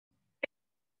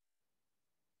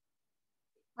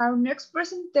Our next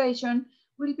presentation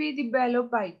will be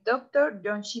developed by Dr.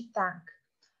 Junshi Tang,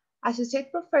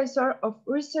 Associate Professor of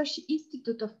Research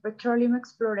Institute of Petroleum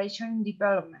Exploration and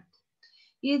Development.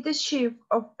 He is the chief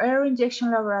of Air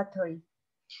Injection Laboratory.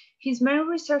 His main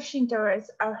research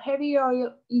interests are heavy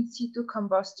oil in-situ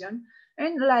combustion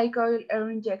and light oil air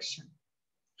injection.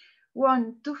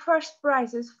 Won two first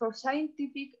prizes for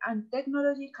scientific and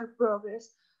technological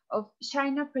progress of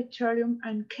China Petroleum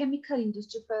and Chemical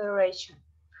Industry Federation,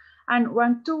 and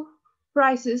won two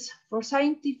prizes for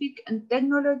scientific and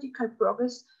technological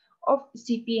progress of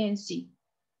CNPC.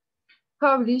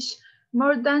 Published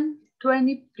more than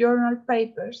 20 journal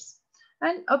papers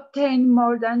and obtained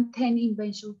more than 10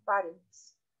 invention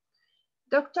patents.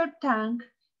 Dr. Tang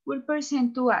will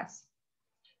present to us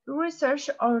research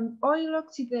on oil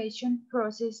oxidation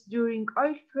process during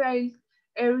oilfield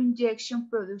air injection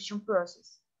production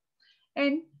process,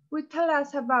 and will tell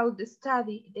us about the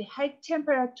study, the high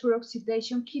temperature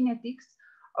oxidation kinetics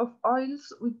of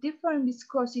oils with different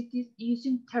viscosities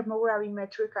using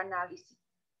thermogravimetric analysis.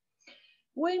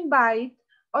 We invite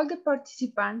all the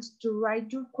participants to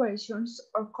write your questions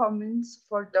or comments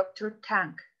for Dr.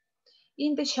 Tang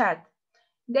in the chat.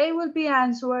 They will be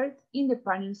answered in the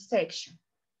panel section.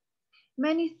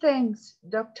 Many thanks,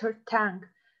 Dr. Tang,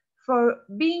 for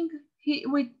being here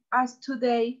with us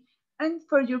today and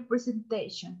for your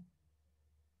presentation.